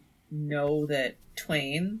they know that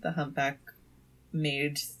Twain, the humpback,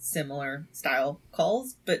 made similar style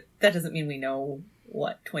calls, but that doesn't mean we know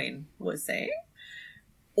what Twain was saying,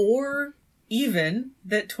 or even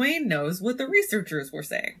that Twain knows what the researchers were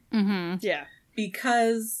saying. Mm-hmm. Yeah.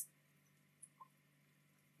 Because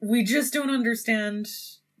we just don't understand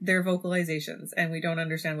their vocalizations, and we don't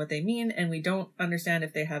understand what they mean, and we don't understand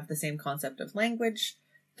if they have the same concept of language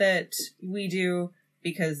that we do,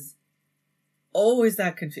 because is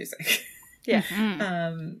that confusing? Yeah.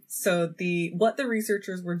 So what the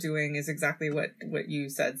researchers were doing is exactly what you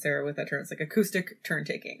said, Sarah, with that term. It's like acoustic turn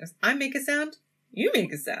taking. I make a sound, you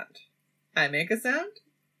make a sound. I make a sound,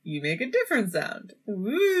 you make a different sound.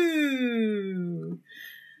 Woo!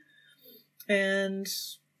 And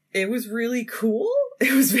it was really cool.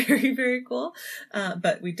 It was very, very cool.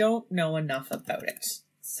 But we don't know enough about it.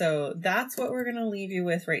 So that's what we're going to leave you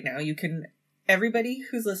with right now. Everybody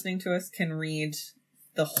who's listening to us can read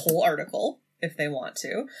the whole article if they want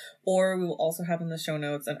to, or we will also have in the show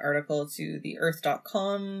notes an article to the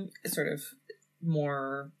earth.com, sort of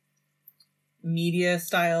more media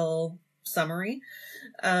style summary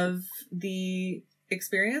of the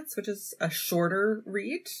experience, which is a shorter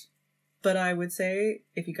read. But I would say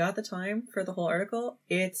if you got the time for the whole article,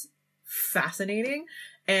 it's fascinating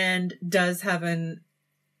and does have an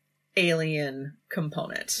alien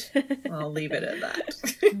component. I'll leave it at that.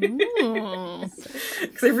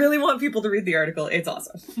 Because I really want people to read the article. It's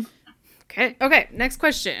awesome. Okay. Next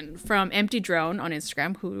question from Empty Drone on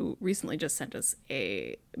Instagram, who recently just sent us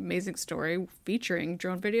a amazing story featuring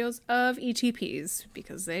drone videos of ETPs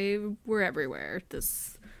because they were everywhere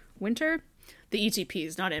this winter. The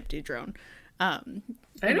ETPs, not Empty Drone. I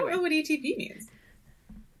don't know what ETP means.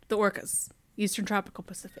 The orcas. Eastern Tropical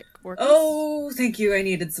Pacific orcas. Oh, thank you. I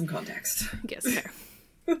needed some context. Yes, fair.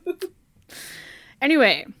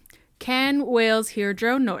 Anyway, can whales hear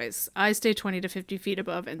drone noise? I stay 20 to 50 feet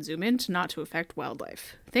above and zoom in not to affect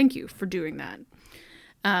wildlife. Thank you for doing that.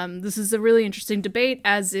 This is a really interesting debate,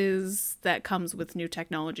 as is that comes with new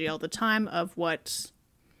technology all the time of what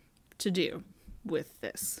to do with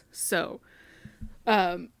this. So,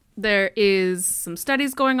 there is some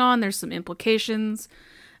studies going on. There's some implications.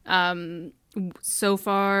 So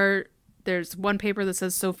far, there's one paper that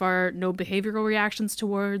says so far no behavioral reactions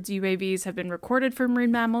towards UAVs have been recorded for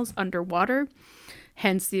marine mammals underwater.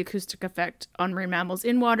 Hence, the acoustic effect on marine mammals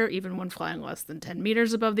in water, even when flying less than 10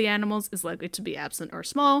 meters above the animals, is likely to be absent or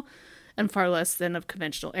small, and far less than of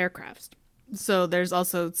conventional aircrafts. So there's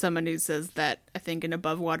also somebody who says that I think an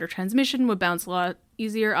above-water transmission would bounce a lot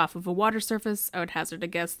easier off of a water surface. I would hazard a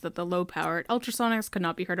guess that the low-powered ultrasonics could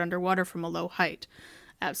not be heard underwater from a low height.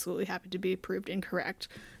 Absolutely happy to be proved incorrect.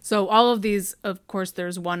 So all of these, of course,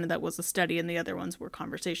 there's one that was a study and the other ones were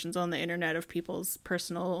conversations on the internet of people's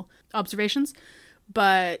personal observations.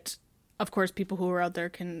 But, of course, people who are out there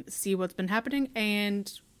can see what's been happening,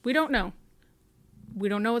 and we don't know. We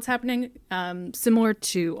don't know what's happening. Similar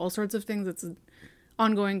to all sorts of things, it's an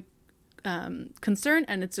ongoing concern,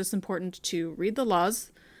 and it's just important to read the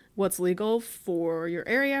laws, what's legal for your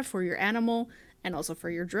area, for your animal, and also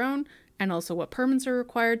for your drone, and also what permits are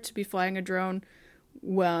required to be flying a drone.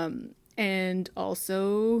 And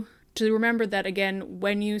also to remember that, again,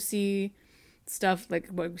 when you see stuff like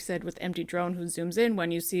what we said with Empty Drone who zooms in,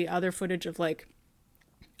 when you see other footage of like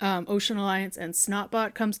Ocean Alliance and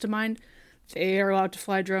Snotbot comes to mind, they are allowed to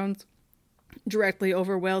fly drones directly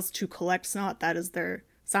over whales to collect snot. That is their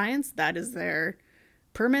science. That is their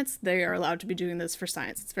permits. They are allowed to be doing this for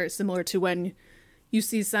science. It's very similar to when you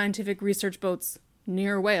see scientific research boats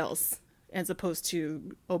near whales. as opposed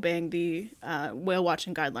to obeying the whale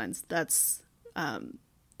watching guidelines. That's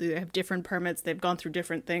they have different permits, they've gone through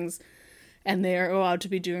different things, and they are allowed to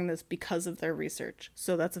be doing this because of their research.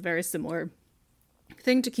 So that's a very similar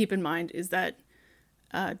thing to keep in mind, is that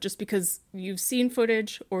just because you've seen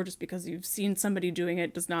footage or just because you've seen somebody doing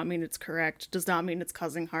it does not mean it's correct, does not mean it's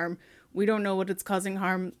causing harm. We don't know what's causing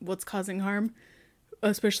harm,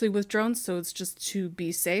 especially with drones. So it's just to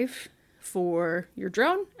be safe for your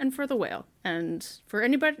drone and for the whale and for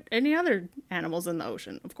any other animals in the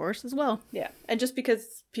ocean, of course, as well. Yeah. And just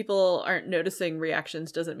because people aren't noticing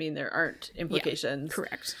reactions doesn't mean there aren't implications. Yeah,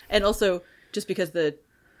 correct. And also, just because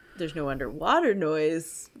there's no underwater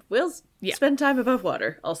noise, whales spend time above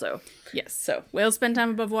water also. Yes. So whales spend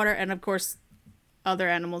time above water, and of course other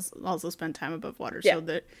animals also spend time above water. So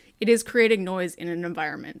that it is creating noise in an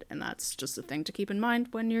environment, and that's just a thing to keep in mind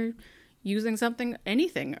when you're using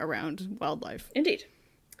anything around wildlife. Indeed.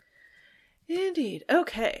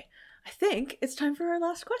 Okay. I think it's time for our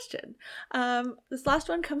last question. This last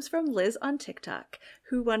one comes from Liz on TikTok,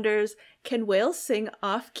 who wonders, can whales sing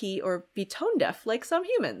off-key or be tone deaf like some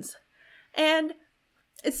humans? And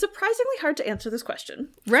it's surprisingly hard to answer this question.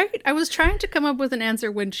 Right? I was trying to come up with an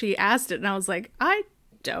answer when she asked it, and I was like, I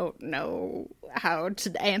don't know how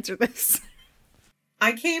to answer this.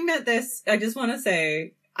 I came at this, I just want to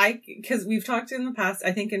say, because we've talked in the past,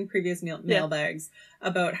 I think in previous mailbags,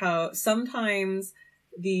 about how sometimes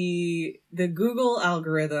the Google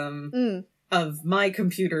algorithm of my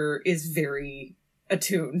computer is very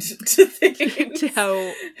attuned to things. To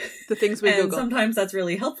how the things we and Google. Sometimes that's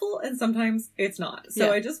really helpful and sometimes it's not.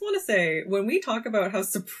 So I just want to say, when we talk about how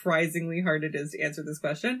surprisingly hard it is to answer this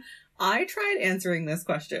question, I tried answering this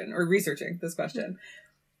question or researching this question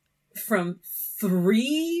from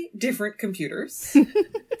 3 different computers,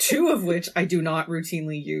 2 of which I do not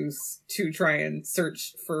routinely use to try and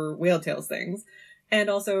search for whale tails things, and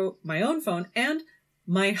also my own phone and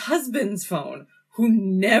my husband's phone, who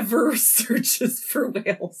never searches for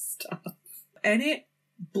whale stuff. And it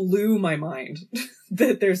blew my mind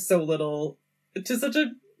that there's so little to such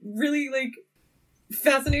a really,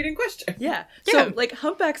 fascinating question. Yeah. So,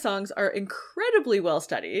 humpback songs are incredibly well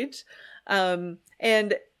studied.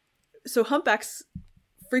 And so humpback's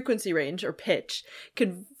frequency range or pitch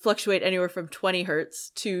can fluctuate anywhere from 20 hertz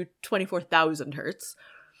to 24,000 hertz.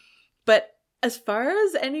 But as far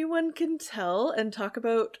as anyone can tell and talk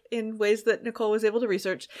about in ways that Nicole was able to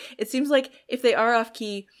research, it seems like if they are off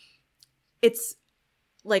key, it's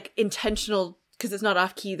intentional, because it's not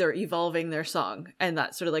off key, they're evolving their song. And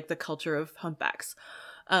that's sort of the culture of humpbacks.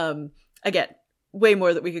 Again, way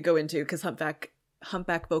more that we could go into, because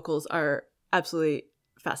humpback vocals are absolutely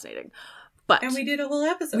fascinating. And we did a whole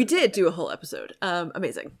episode. We did do a whole episode.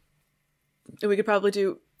 Amazing. And we could probably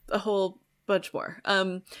do a whole bunch more.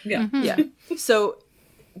 Yeah. So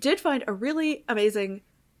did find a really amazing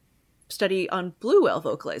study on blue whale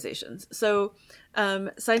vocalizations. So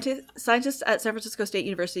scientists at San Francisco State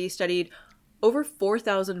University studied over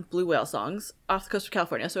 4,000 blue whale songs off the coast of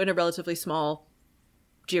California, so in a relatively small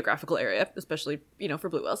geographical area, especially, for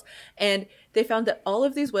blue whales. And they found that all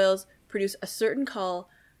of these whales produce a certain call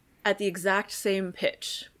at the exact same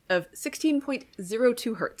pitch of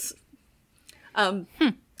 16.02 hertz.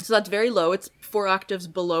 So that's very low. It's 4 octaves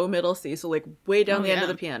below middle C, so way down the end of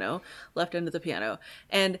the piano, left end of the piano.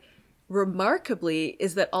 And remarkably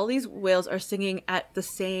is that all these whales are singing at the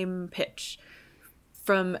same pitch.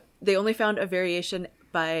 They only found a variation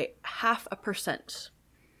by 0.5%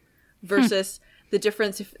 versus the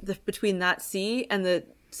difference between that C and the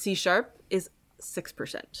C sharp is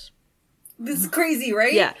 6%. This is crazy,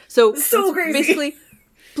 right? Yeah. So crazy. Basically,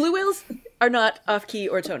 blue whales are not off key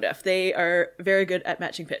or tone deaf. They are very good at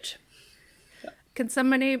matching pitch. Can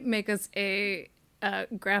somebody make us a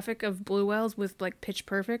graphic of blue whales with pitch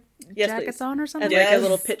perfect jackets please. on or something? And a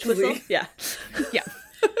little pitch whistle? Yeah. Yeah.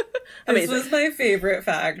 This was my favorite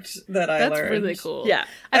fact that I learned. That's really cool. Yeah.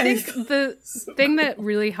 I think the thing that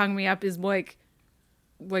really hung me up is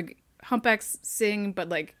humpbacks sing,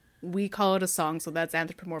 but we call it a song, so that's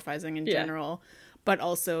anthropomorphizing in general, but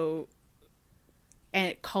also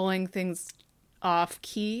calling things off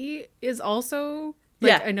key is also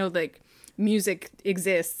I know music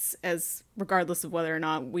exists as regardless of whether or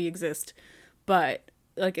not we exist, but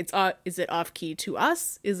is it off key to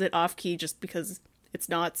us? Is it off key just because it's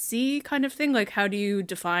not C kind of thing? How do you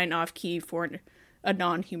define off key for a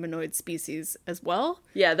non-humanoid species as well?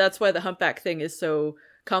 Yeah, that's why the humpback thing is so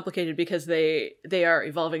complicated, because they are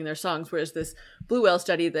evolving their songs, whereas this blue whale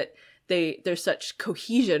study that there's such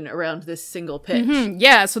cohesion around this single pitch.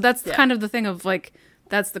 Yeah, so that's kind of the thing of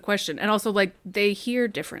that's the question. And also they hear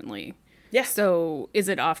differently. Yeah. So is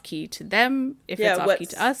it off key to them? If it's off key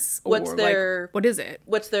to us, or what's their what is it?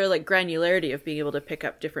 What's their like granularity of being able to pick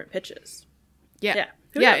up different pitches? Yeah.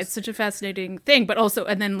 Who knows? It's such a fascinating thing. But also,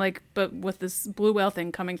 and then but with this blue whale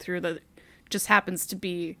thing coming through, that just happens to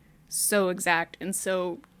be so exact and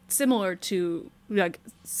so similar to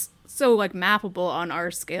so mappable on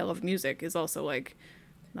our scale of music is also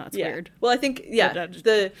that's weird. Well, I think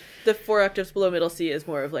the 4 octaves below middle C is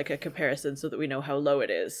more of like a comparison so that we know how low it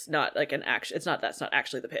is, not like an action. That's not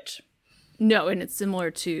actually the pitch. No, and it's similar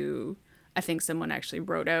to, I think someone actually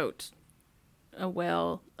wrote out a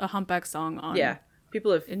humpback song on. Yeah,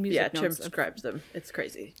 people have in music notes transcribed them. It's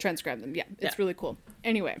crazy. Transcribed them. Yeah, it's really cool.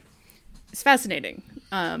 Anyway, it's fascinating.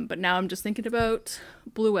 But now I'm just thinking about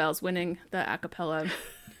blue whales winning the a cappella.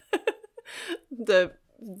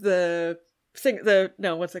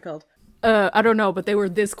 What's it called? I don't know, but they were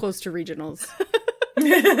this close to regionals.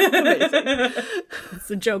 It's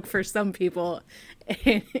a joke for some people.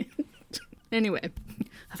 Anyway,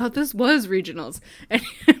 I thought this was regionals.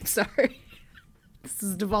 I'm sorry. This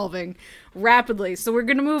is devolving rapidly, so we're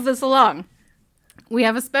going to move this along. We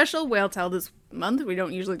have a special whale tale this month. We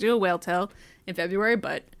don't usually do a whale tale in February,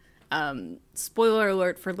 but spoiler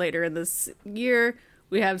alert for later in this year,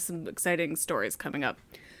 we have some exciting stories coming up.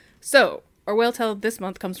 So, our whale tale this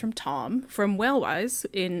month comes from Tom from Whalewise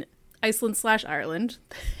in Iceland/Ireland.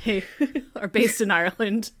 They are based in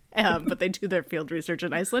Ireland, but they do their field research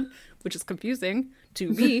in Iceland, which is confusing to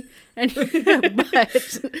me. But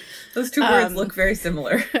those two words look very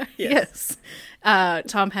similar. Yes.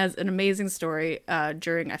 Tom has an amazing story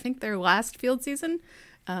during, I think, their last field season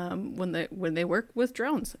when they work with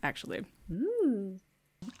drones, actually.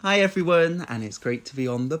 Hi everyone, and it's great to be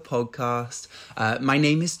on the podcast. My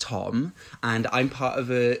name is Tom, and I'm part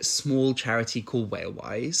of a small charity called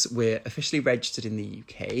Whalewise. We're officially registered in the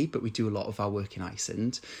UK, but we do a lot of our work in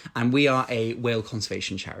Iceland, and we are a whale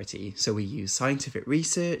conservation charity. So we use scientific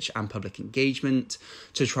research and public engagement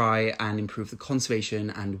to try and improve the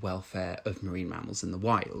conservation and welfare of marine mammals in the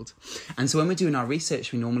wild. And so when we're doing our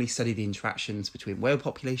research, we normally study the interactions between whale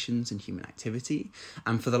populations and human activity.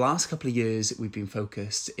 And for the last couple of years, we've been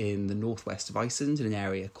focused in the northwest of Iceland in an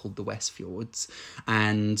area called the West Fjords,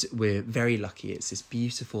 and we're very lucky. It's this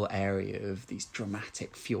beautiful area of these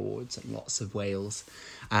dramatic fjords and lots of whales,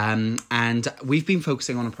 and we've been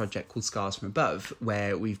focusing on a project called Scars from Above,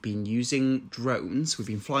 where we've been using drones. We've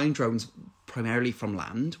been flying drones primarily from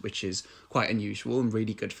land, which is quite unusual and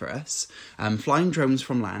really good for us. Flying drones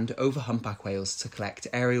from land over humpback whales to collect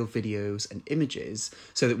aerial videos and images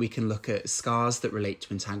so that we can look at scars that relate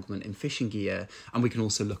to entanglement in fishing gear, and we can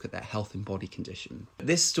also look at their health and body condition.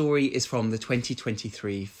 This story is from the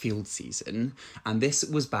 2023 field season, and this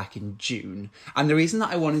was back in June. And the reason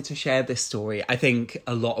that I wanted to share this story, I think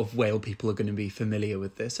a lot of whale people are going to be familiar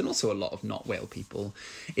with this, and also a lot of not whale people,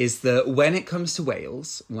 is that when it comes to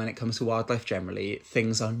whales, when it comes to wildlife generally,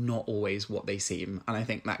 things are not always what they seem, and I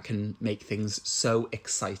think that can make things so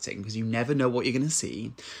exciting because you never know what you're going to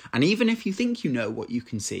see, and even if you think you know what you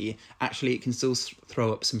can see, actually it can still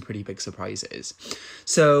throw up some pretty big surprises.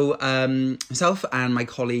 So myself and my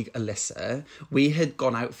colleague Alyssa, we had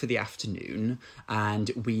gone out for the afternoon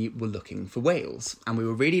and we were looking for whales, and we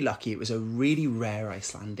were really lucky. It was a really rare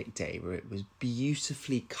Icelandic day where it was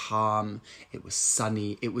beautifully calm, it was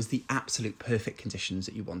sunny, it was the absolute perfect conditions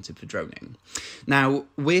that you wanted for droning. Now,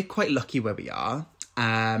 we're quite lucky where we are,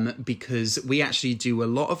 because we actually do a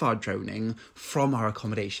lot of our droning from our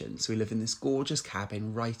accommodation. So we live in this gorgeous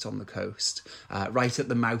cabin right on the coast, right at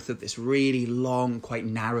the mouth of this really long, quite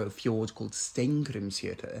narrow fjord called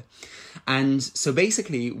Steingrímsfjörður. And so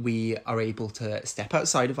basically we are able to step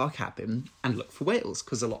outside of our cabin and look for whales,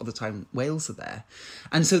 because a lot of the time whales are there.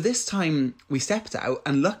 And so this time we stepped out,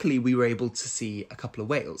 and luckily we were able to see a couple of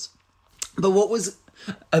whales. But what was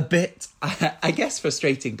a bit, I guess,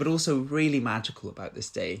 frustrating, but also really magical about this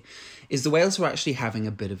day is the whales were actually having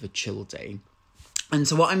a bit of a chill day. And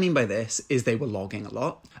so what I mean by this is they were logging a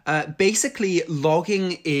lot. Basically,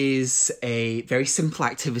 logging is a very simple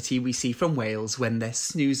activity we see from whales when they're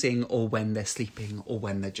snoozing or when they're sleeping or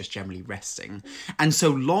when they're just generally resting. And so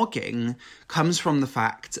logging comes from the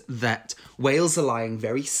fact that whales are lying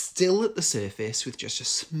very still at the surface with just a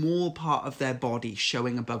small part of their body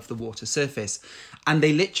showing above the water surface. And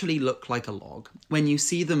they literally look like a log. When you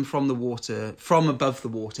see them from above the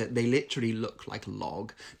water, they literally look like a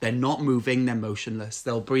log. They're not moving, they're motionless. motionless.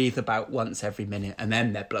 They'll breathe about once every minute, and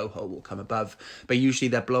then their blowhole will come above. But usually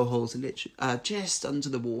their blowholes are literally just under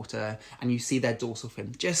the water, and you see their dorsal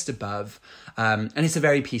fin just above. And it's a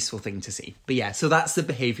very peaceful thing to see. But yeah, so that's the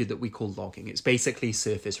behaviour that we call logging. It's basically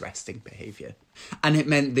surface resting behaviour. And it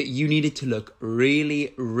meant that you needed to look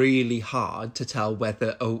really, really hard to tell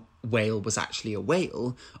whether a whale was actually a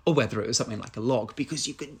whale or whether it was something like a log, because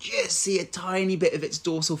you could just see a tiny bit of its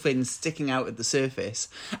dorsal fin sticking out at the surface,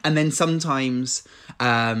 and then sometimes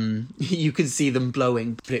you could see them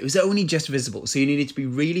blowing, but it was only just visible, so you needed to be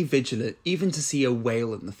really vigilant even to see a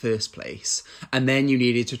whale in the first place, and then you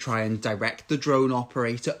needed to try and direct the drone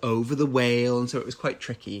operator over the whale, and so it was quite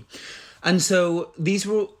tricky. And so these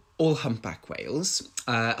were all humpback whales.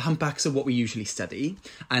 Humpbacks are what we usually study,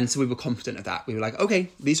 and so we were confident of that. We were like, okay,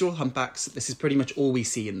 these are all humpbacks. This is pretty much all we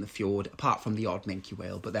see in the fjord, apart from the odd minke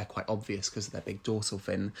whale, but they're quite obvious because of their big dorsal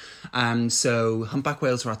fin. So humpback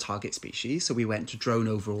whales are our target species, so we went to drone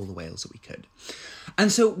over all the whales that we could.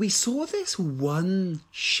 And so we saw this one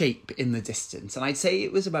shape in the distance, and I'd say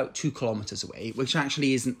it was about 2 kilometres away, which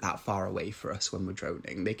actually isn't that far away for us when we're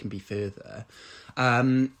droning. They can be further.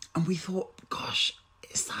 And we thought, gosh,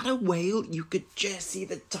 is that a whale? You could just see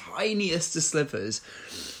the tiniest of slivers.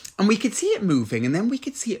 And we could see it moving, and then we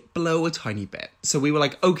could see it blow a tiny bit. So we were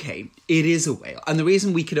like, okay, it is a whale. And the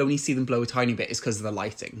reason we could only see them blow a tiny bit is because of the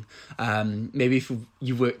lighting. Maybe if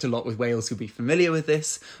you've worked a lot with whales, you'll be familiar with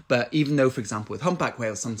this. But even though, for example, with humpback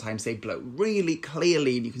whales, sometimes they blow really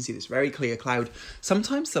clearly, and you can see this very clear cloud.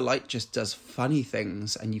 Sometimes the light just does funny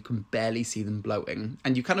things, and you can barely see them blowing.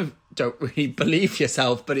 And you kind of don't really believe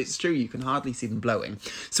yourself, but it's true, you can hardly see them blowing.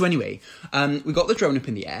 So anyway, we got the drone up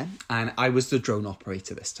in the air, and I was the drone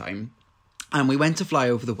operator this time. And we went to fly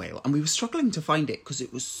over the whale, and we were struggling to find it because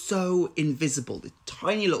it was so invisible. The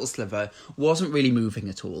tiny little sliver wasn't really moving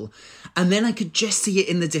at all. And then I could just see it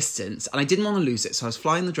in the distance, and I didn't want to lose it, so I was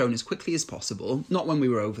flying the drone as quickly as possible, not when we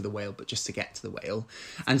were over the whale, but just to get to the whale.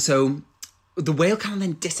 And so the whale kind of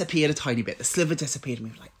then disappeared a tiny bit. The sliver disappeared, and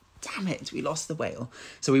we were like, damn it, we lost the whale.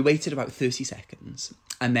 So we waited about 30 seconds.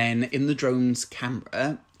 And then in the drone's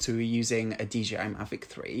camera, so we were using a DJI Mavic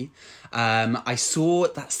 3, I saw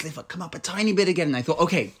that sliver come up a tiny bit again. And I thought,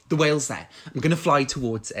 okay, the whale's there. I'm going to fly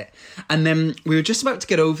towards it. And then we were just about to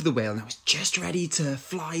get over the whale, and I was just ready to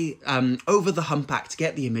fly over the humpback to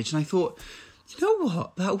get the image. And I thought, you know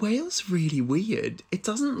what? That whale's really weird. It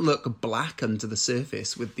doesn't look black under the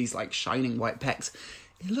surface with these like shining white pecks.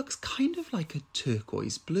 It looks kind of like a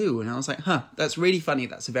turquoise blue. And I was like, that's really funny.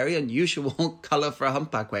 That's a very unusual colour for a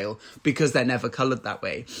humpback whale because they're never coloured that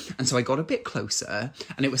way. And so I got a bit closer,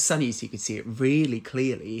 and it was sunny, so you could see it really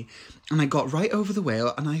clearly. And I got right over the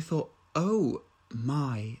whale, and I thought, oh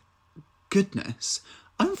my goodness,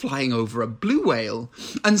 I'm flying over a blue whale.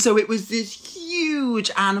 And so it was this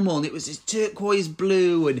huge animal, and it was this turquoise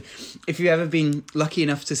blue. And if you've ever been lucky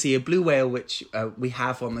enough to see a blue whale, which we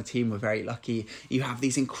have on the team, we're very lucky, you have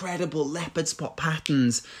these incredible leopard spot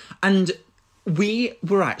patterns. And we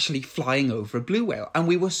were actually flying over a blue whale, and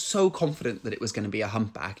we were so confident that it was going to be a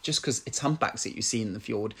humpback, just because it's humpbacks that you see in the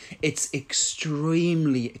fjord. It's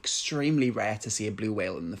extremely, extremely rare to see a blue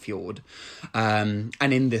whale in the fjord, and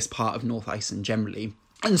in this part of North Iceland generally.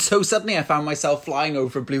 And so suddenly I found myself flying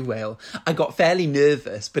over a blue whale. I got fairly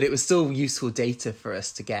nervous, but it was still useful data for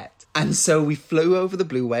us to get. And so we flew over the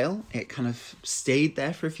blue whale. It kind of stayed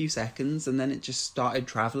there for a few seconds, and then it just started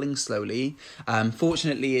travelling slowly.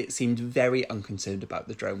 Fortunately, it seemed very unconcerned about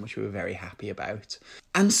the drone, which we were very happy about.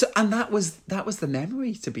 And that was the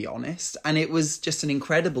memory, to be honest. And it was just an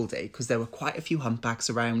incredible day because there were quite a few humpbacks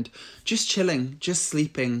around, just chilling, just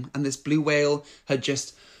sleeping. And this blue whale had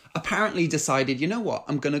just apparently decided, you know what,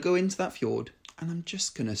 I'm going to go into that fjord and I'm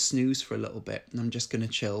just going to snooze for a little bit and I'm just going to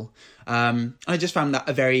chill. I just found that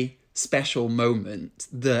a very special moment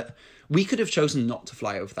that we could have chosen not to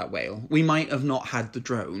fly over that whale. We might have not had the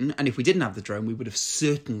drone, and if we didn't have the drone, we would have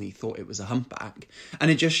certainly thought it was a humpback.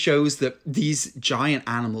 And it just shows that these giant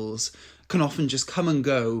animals can often just come and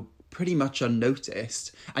go pretty much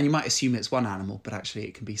unnoticed, and you might assume it's one animal, but actually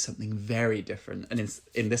it can be something very different. And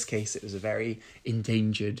in this case, it was a very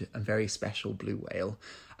endangered and very special blue whale.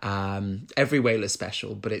 Every whale is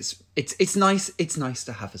special, but it's nice. It's nice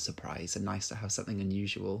to have a surprise and nice to have something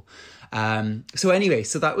unusual. So anyway,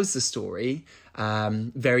 so that was the story.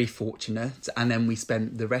 Very fortunate. And then we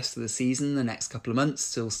spent the rest of the season, the next couple of months,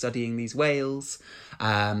 still studying these whales,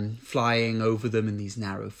 flying over them in these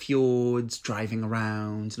narrow fjords, driving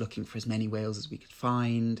around, looking for as many whales as we could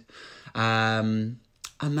find.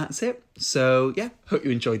 And that's it. So yeah, hope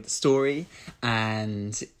you enjoyed the story.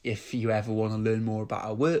 And if you ever want to learn more about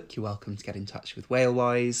our work, you're welcome to get in touch with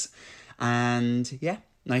Whalewise. And yeah,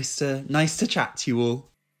 Nice to chat to you all.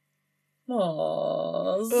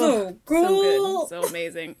 Oh, so cool. So good. So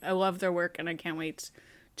amazing. I love their work and I can't wait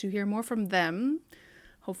to hear more from them.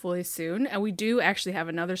 Hopefully soon. And we do actually have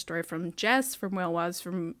another story from Jess from Whale Was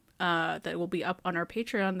from that will be up on our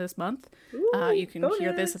Patreon this month. Ooh, you can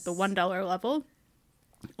hear this at the $1 level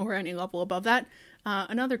or any level above that.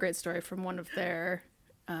 Another great story from one of their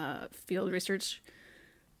field research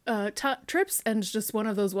trips, and just one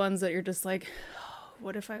of those ones that you're just like, oh,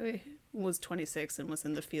 what if I was 26 and was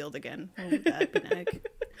in the field again? What would that be like?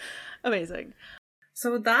 Amazing.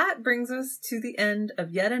 So that brings us to the end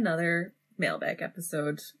of yet another mailbag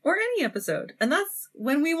episode, or any episode. And that's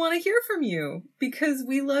when we want to hear from you, because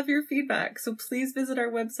we love your feedback. So please visit our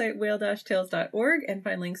website, whale-tales.org, and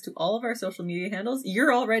find links to all of our social media handles.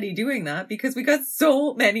 You're already doing that because we got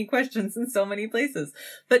so many questions in so many places.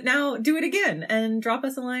 But now do it again and drop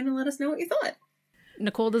us a line and let us know what you thought.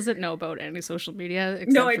 Nicole doesn't know about any social media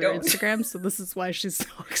except No, I for don't. Instagram, so this is why she's so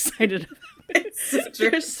excited about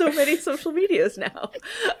There's so many social medias now.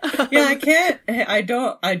 Yeah, I can't. I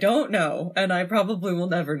don't know, and I probably will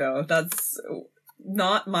never know. That's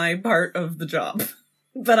not my part of the job,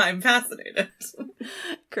 but I'm fascinated.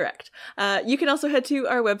 Correct. You can also head to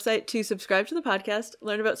our website to subscribe to the podcast,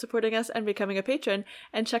 learn about supporting us and becoming a patron,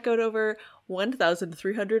 and check out over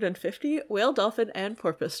 1,350 whale, dolphin, and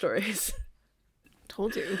porpoise stories.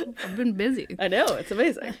 Told you. I've been busy. I know, it's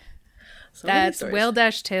amazing. So many That's stories.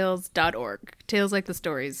 whale-tales.org. Tales like the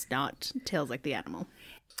stories, not tales like the animal.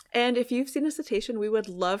 And if you've seen a cetacean, we would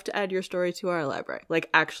love to add your story to our library. Like,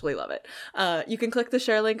 actually love it. You can click the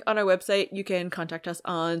share link on our website. You can contact us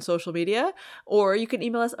on social media, or you can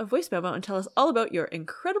email us a voice memo and tell us all about your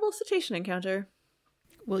incredible cetacean encounter.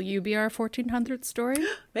 Will you be our 1400th story?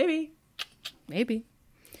 Maybe. Maybe.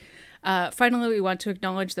 Finally, we want to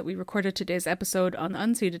acknowledge that we recorded today's episode on the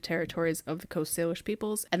unceded territories of the Coast Salish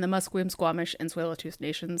peoples and the Musqueam, Squamish, and Tsleil-Waututh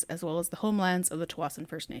nations, as well as the homelands of the Tsawwassen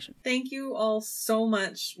First Nation. Thank you all so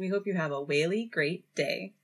much. We hope you have a whaley great day.